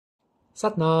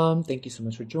Satnam, thank you so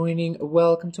much for joining.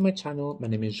 Welcome to my channel. My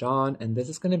name is Jean, and this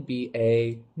is going to be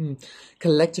a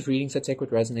collective reading, so take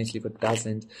what resonates, leave what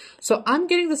doesn't. So I'm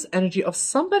getting this energy of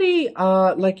somebody,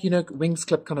 wings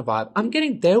clip kind of vibe. I'm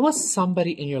getting, there was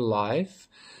somebody in your life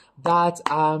that,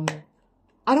 I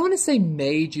don't want to say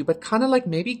made you, but kind of like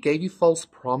maybe gave you false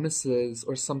promises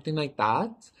or something like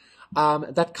that,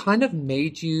 that kind of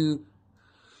made you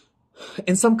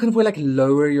in some kind of way, like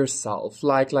lower yourself,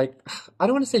 like I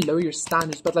don't want to say lower your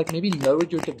standards, but like maybe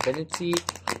lowered your divinity.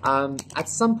 At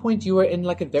some point you were in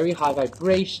like a very high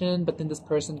vibration, but then this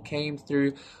person came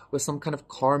through with some kind of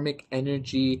karmic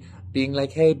energy being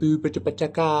like, hey boo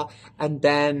pataka, and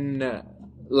then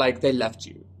like they left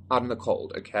you out in the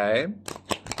cold. Okay,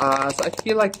 so I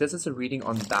feel like this is a reading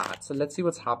on that, so let's see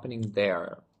what's happening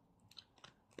there.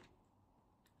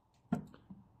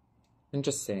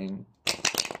 Interesting.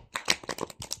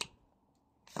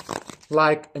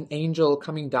 Like an angel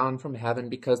coming down from heaven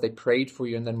because they prayed for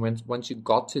you, and then once you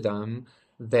got to them,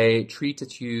 they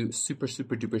treated you super,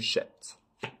 super duper shit.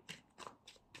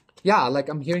 Yeah, like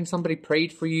I'm hearing somebody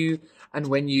prayed for you, and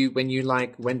when you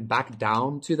like went back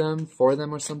down to them for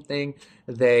them or something,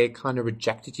 they kind of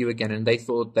rejected you again, and they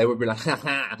thought they would be like, ha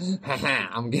ha,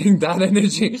 I'm getting that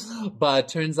energy. But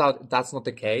turns out that's not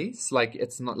the case. Like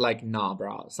it's not like, nah,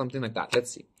 bro, something like that.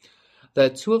 Let's see. The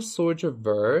Two of Swords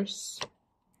reverse.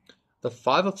 The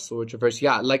Five of Swords reverse.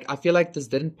 Yeah, like I feel like this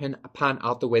didn't pan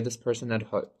out the way this person had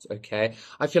hoped, okay?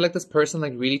 I feel like this person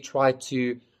like really tried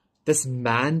to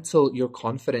dismantle your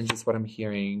confidence is what I'm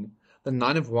hearing. The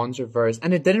Nine of Wands reverse.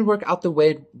 And it didn't work out the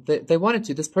way they wanted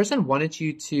to. This person wanted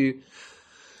you to...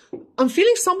 I'm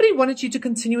feeling somebody wanted you to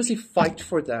continuously fight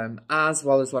for them as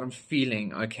well as what I'm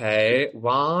feeling, okay?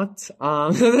 What?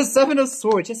 The Seven of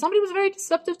Swords. Yeah, somebody was very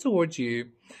deceptive towards you.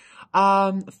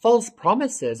 False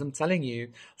promises, I'm telling you.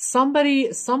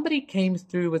 Somebody came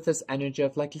through with this energy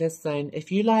of like, listen,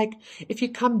 if you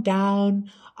come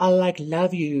down, I'll like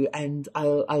love you and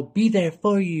I'll be there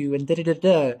for you and da da da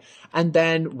da. And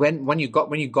then when you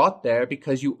got there,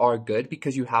 because you are good,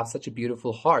 because you have such a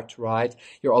beautiful heart, right?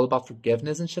 You're all about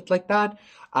forgiveness and shit like that.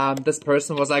 This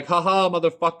person was like, haha,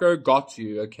 motherfucker, got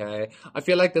you, okay? I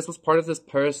feel like this was part of this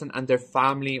person and their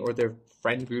family or their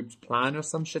friend group's plan or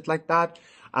some shit like that.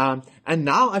 And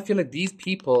now I feel like these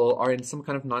people are in some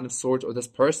kind of Nine of Swords, or this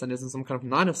person is in some kind of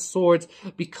Nine of Swords,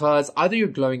 because either you're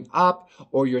glowing up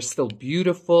or you're still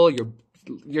beautiful,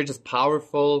 you're just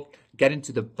powerful, get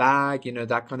into the bag, you know,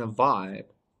 that kind of vibe.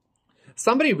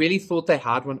 Somebody really thought they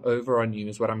had one over on you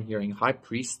is what I'm hearing. High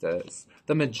Priestess,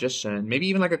 the Magician, maybe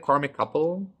even like a karmic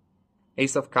couple,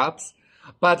 Ace of Cups.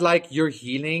 But like you're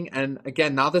healing, and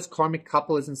again, now this karmic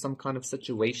couple is in some kind of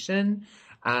situation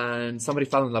and somebody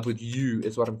fell in love with you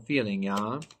is what I'm feeling,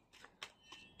 yeah?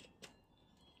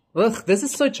 Ugh, this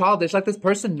is so childish. Like this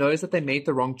person knows that they made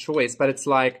the wrong choice, but it's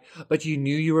like, but you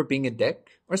knew you were being a dick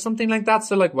or something like that.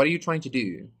 So like, what are you trying to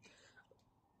do?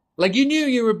 Like you knew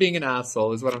you were being an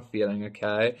asshole is what I'm feeling,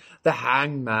 okay? The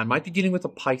Hangman might be dealing with a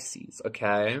Pisces,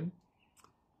 okay?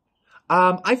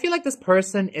 I feel like this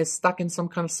person is stuck in some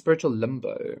kind of spiritual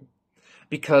limbo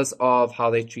because of how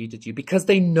they treated you, because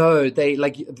they know they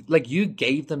like you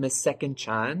gave them a second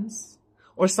chance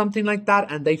or something like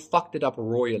that, and they fucked it up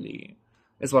royally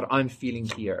is what I'm feeling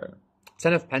here.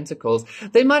 Ten of Pentacles.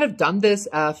 They might have done this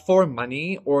for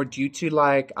money or due to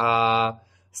like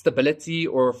stability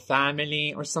or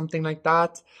family or something like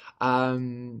that.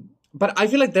 But I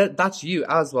feel like that's you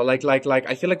as well. Like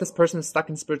I feel like this person is stuck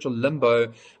in spiritual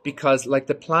limbo because like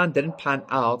the plan didn't pan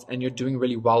out and you're doing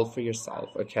really well for yourself,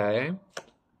 okay?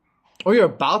 Or you're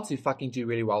about to fucking do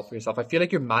really well for yourself. I feel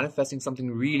like you're manifesting something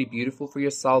really beautiful for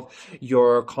yourself.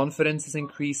 Your confidence is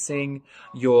increasing.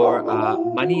 Your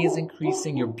money is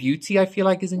increasing. Your beauty, I feel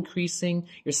like, is increasing.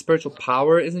 Your spiritual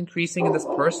power is increasing. And this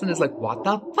person is like, what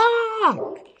the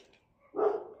fuck?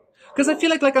 Because I feel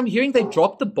like I'm hearing they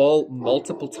dropped the ball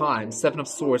multiple times, Seven of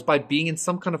Swords, by being in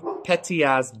some kind of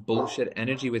petty-ass bullshit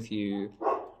energy with you.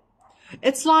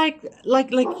 It's like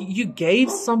you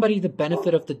gave somebody the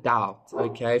benefit of the doubt,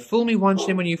 okay? Fool me once,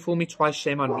 shame on you. Fool me twice,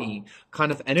 shame on me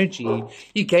kind of energy.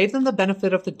 You gave them the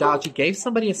benefit of the doubt. You gave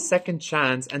somebody a second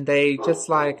chance, and they just,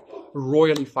 like,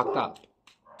 royally fucked up.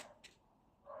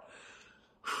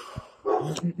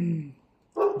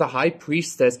 The High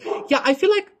Priestess. Yeah, I feel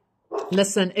like,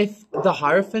 listen, if the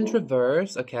Hierophant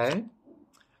reverse, okay?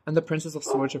 And the Princess of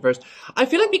Swords reversed. I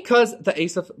feel like because the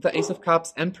Ace of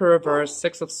Cups, Emperor reversed,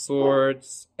 Six of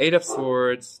Swords, Eight of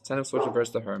Swords, Ten of Swords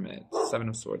reversed, the Hermit, Seven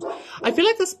of Swords. I feel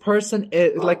like this person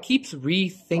keeps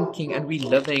rethinking and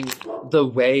reliving the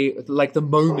way, like the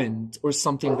moment or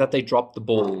something that they dropped the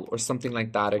ball or something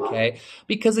like that, okay?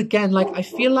 Because again, like I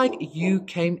feel like you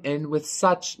came in with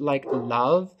such like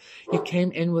love. You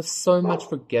came in with so much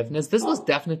forgiveness. This was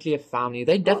definitely a family.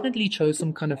 They definitely chose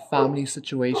some kind of family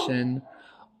situation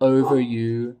over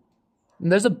you.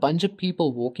 And there's a bunch of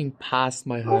people walking past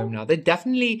my home now. They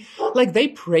definitely, like, they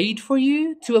prayed for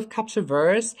you, Two of Cups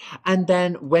reverse. And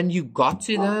then when you got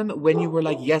to them, when you were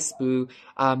like, yes, boo,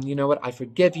 you know what? I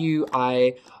forgive you.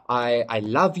 I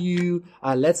love you.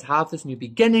 Let's have this new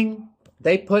beginning.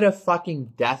 They put a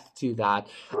fucking death to that.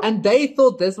 And they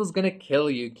thought this was gonna kill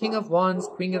you. King of Wands,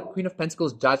 Queen of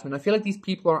Pentacles, Judgment. I feel like these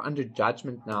people are under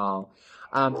judgment now.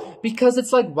 Because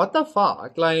it's like, what the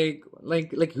fuck? Like,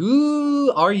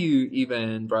 who are you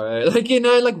even, bro? Like, you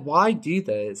know, like, why do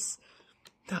this?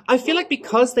 I feel like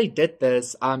because they did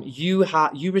this, you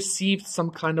received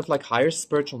some kind of like higher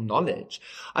spiritual knowledge.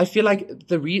 I feel like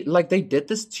they did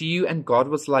this to you and God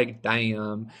was like,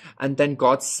 damn. And then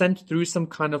God sent through some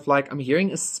kind of like, I'm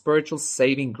hearing a spiritual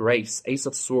saving grace, Ace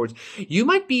of Swords. You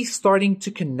might be starting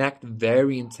to connect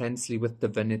very intensely with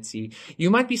divinity. You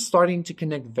might be starting to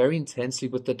connect very intensely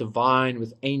with the divine,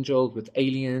 with angels, with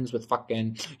aliens, with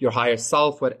fucking your higher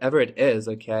self, whatever it is,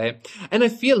 okay? And I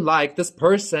feel like this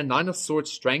person, Nine of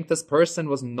Swords, strength, this person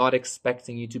was not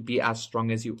expecting you to be as strong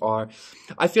as you are.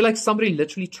 I feel like somebody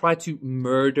literally tried to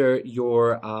murder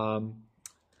your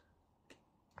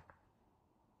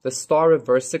the Star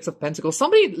reverse, Six of Pentacles.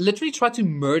 Somebody literally tried to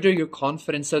murder your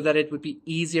confidence so that it would be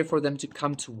easier for them to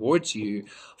come towards you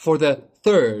for the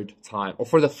third time or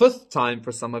for the fifth time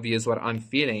for some of you is what I'm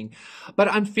feeling.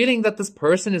 But I'm feeling that this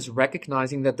person is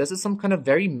recognizing that this is some kind of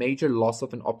very major loss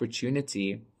of an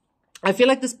opportunity. I feel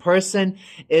like this person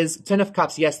is, Ten of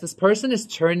Cups, yes, this person is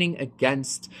turning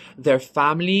against their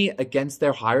family, against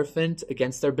their hierophant,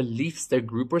 against their beliefs, their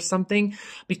group or something,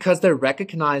 because they're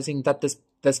recognizing that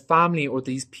this family or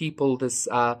these people, this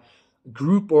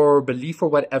group or belief or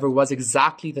whatever was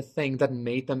exactly the thing that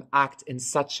made them act in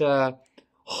such a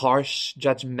harsh,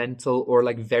 judgmental, or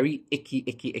like very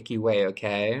icky way,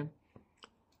 okay?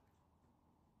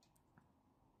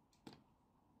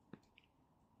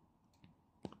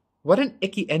 What an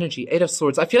icky energy. Eight of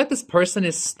Swords. I feel like this person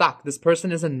is stuck. This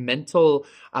person is in mental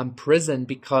prison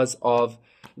because of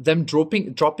them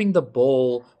dropping the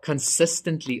ball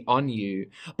consistently on you.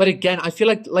 But again, I feel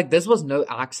like this was no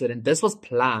accident. This was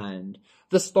planned.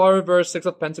 The Star reverse, Six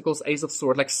of Pentacles, Ace of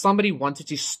Swords. Like somebody wanted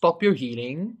to stop your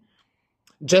healing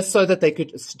just so that they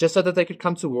could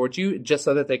come towards you, just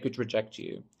so that they could reject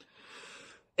you.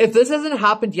 If this hasn't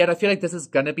happened yet, I feel like this is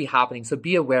going to be happening. So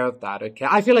be aware of that, okay?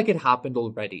 I feel like it happened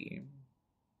already.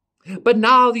 But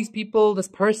now these people, this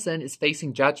person is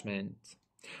facing judgment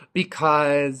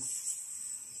because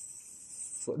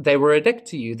they were addicted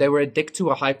to you. They were addicted to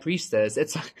a high priestess.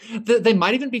 It's they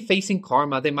might even be facing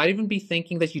karma. They might even be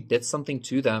thinking that you did something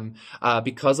to them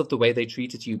because of the way they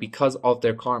treated you, because of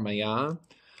their karma, yeah?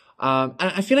 And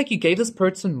I feel like you gave this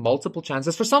person multiple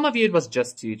chances. For some of you, it was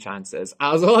just 2 chances.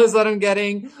 As well as that I'm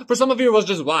getting. For some of you, it was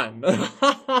just 1.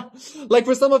 Like,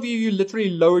 for some of you, you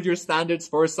literally lowered your standards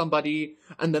for somebody,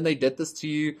 and then they did this to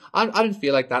you. I didn't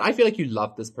feel like that. I feel like you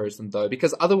loved this person, though,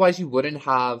 because otherwise you wouldn't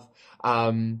have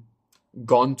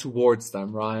gone towards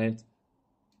them, right?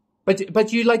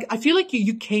 But you like, I feel like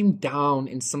you came down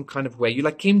in some kind of way. You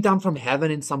like came down from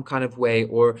heaven in some kind of way,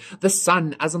 or the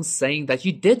sun, as I'm saying that.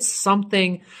 You did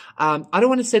something, I don't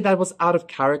want to say that was out of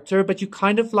character, but you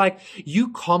kind of like, you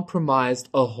compromised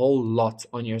a whole lot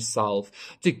on yourself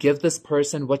to give this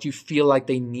person what you feel like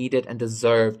they needed and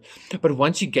deserved. But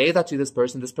once you gave that to this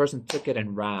person took it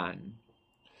and ran.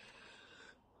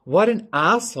 What an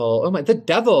asshole. Oh my, the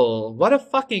devil. What a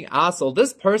fucking asshole.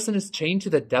 This person is chained to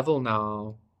the devil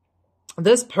now.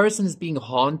 This person is being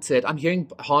haunted. I'm hearing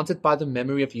haunted by the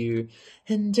memory of you.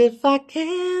 And if I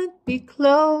can't be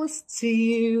close to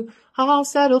you, I'll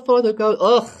settle for the ghost.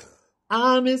 Ugh.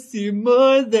 I miss you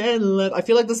more than love. I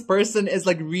feel like this person is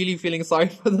like really feeling sorry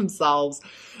for themselves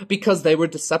because they were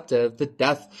deceptive. The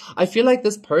death. I feel like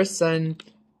this person...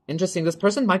 Interesting. This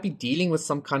person might be dealing with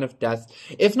some kind of death.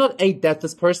 If not a death,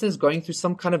 this person is going through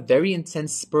some kind of very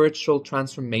intense spiritual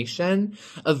transformation,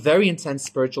 a very intense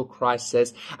spiritual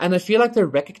crisis. And I feel like they're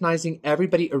recognizing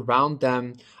everybody around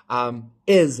them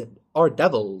are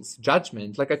devils,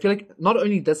 judgment. Like, I feel like not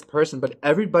only this person, but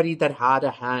everybody that had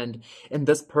a hand in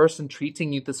this person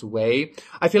treating you this way,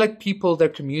 I feel like people, their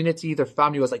community, their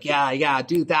family was like, yeah,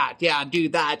 do that, yeah,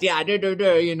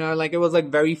 do, you know, like, it was like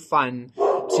very fun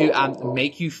to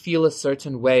make you feel a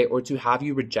certain way or to have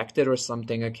you rejected or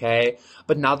something, okay?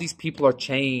 But now these people are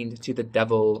chained to the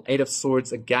devil. 8 of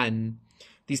Swords again.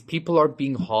 These people are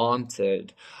being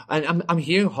haunted, and I'm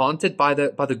hearing haunted by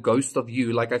the ghost of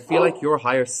you. Like, I feel like your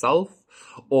higher self,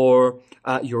 or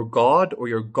your God, or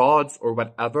your gods, or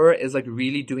whatever, is like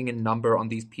really doing a number on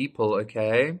these people.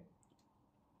 Okay,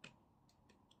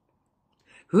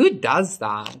 who does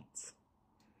that?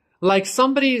 Like,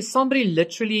 somebody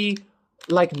literally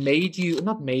like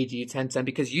not made you 10-10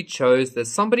 because you chose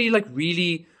this. Somebody like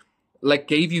really like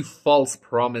gave you false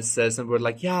promises and were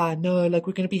like, yeah, no, like,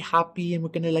 we're gonna be happy and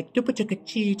we're gonna like dupa chaka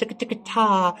chi chaka chaka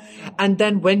ta, and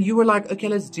then when you were like, okay,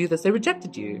 let's do this, they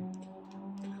rejected you.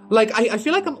 Like, I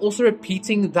feel like I'm also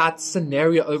repeating that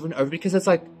scenario over and over because it's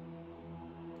like,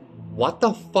 what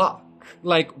the fuck?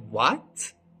 Like,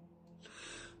 what?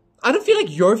 I don't feel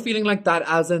like you're feeling like that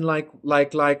as in like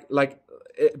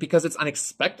because it's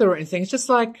unexpected or anything. It's just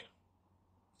like,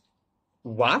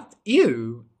 what?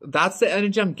 Ew. That's the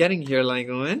energy I'm getting here. Like,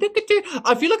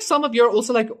 I feel like some of you are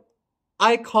also like,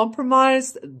 I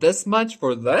compromised this much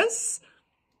for this?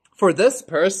 For this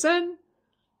person?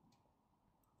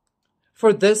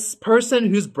 For this person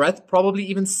whose breath probably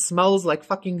even smells like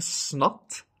fucking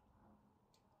snot?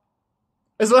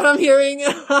 Is what I'm hearing.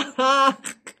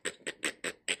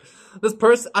 This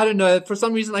person, I don't know, for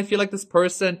some reason I feel like this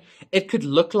person, it could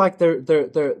look like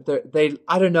they,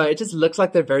 I don't know, it just looks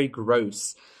like they're very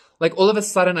gross. Like, all of a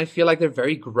sudden I feel like they're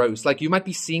very gross. Like, you might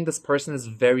be seeing this person as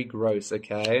very gross,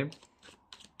 okay?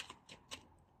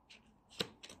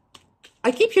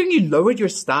 I keep hearing you lowered your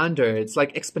standards,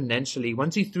 like, exponentially. 1,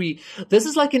 2, 3. This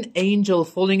is like an angel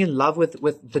falling in love with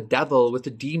the devil, with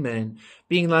the demon.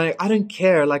 Being like, I don't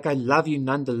care, like, I love you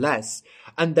nonetheless.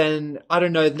 And then, I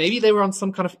don't know, maybe they were on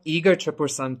some kind of ego trip or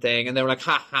something. And they were like,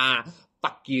 ha,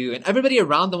 fuck you. And everybody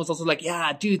around them was also like,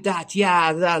 yeah, do that,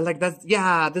 yeah, that, like, that's,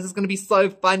 yeah, this is gonna be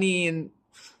so funny. And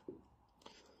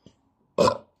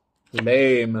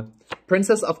lame.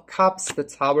 Princess of Cups, the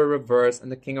Tower reverse,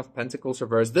 and the King of Pentacles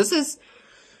reverse. This is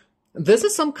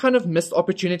some kind of missed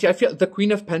opportunity. I feel the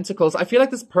Queen of Pentacles, I feel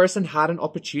like this person had an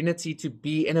opportunity to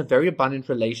be in a very abundant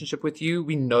relationship with you.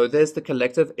 We know this. The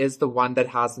collective is the one that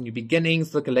has the new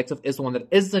beginnings. The collective is the one that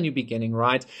is the new beginning,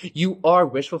 right? You are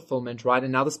wish fulfillment, right?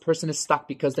 And now this person is stuck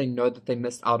because they know that they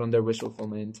missed out on their wish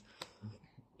fulfillment.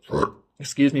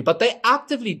 Excuse me. But they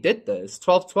actively did this.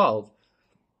 12-12.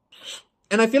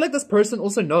 And I feel like this person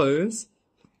also knows,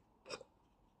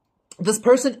 this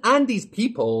person and these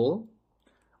people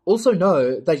also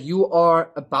know that you are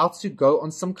about to go on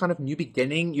some kind of new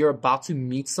beginning. You're about to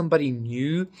meet somebody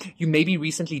new. You maybe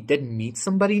recently did meet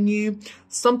somebody new.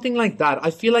 Something like that.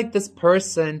 I feel like this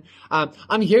person,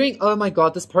 I'm hearing, oh my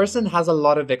God, this person has a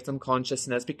lot of victim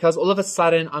consciousness because all of a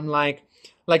sudden I'm like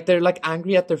they're like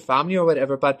angry at their family or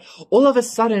whatever. But all of a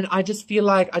sudden I just feel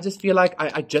like I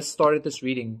just started this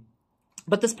reading.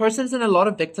 But this person's in a lot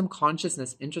of victim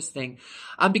consciousness. Interesting.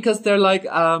 Because they're like,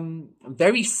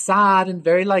 very sad and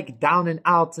very like down and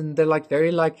out. And they're like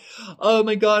very like, oh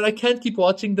my God, I can't keep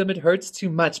watching them. It hurts too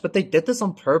much. But they did this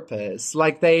on purpose.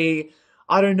 Like I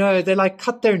don't know, they like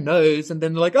cut their nose and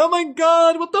then they're like, oh my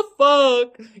God, what the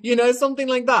fuck? You know, something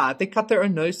like that. They cut their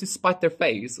own nose to spite their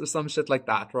face or some shit like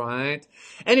that, right?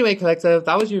 Anyway, collective,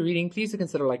 that was your reading. Please do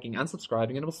consider liking and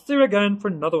subscribing and we'll see you again for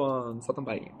another one. So,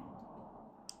 bye.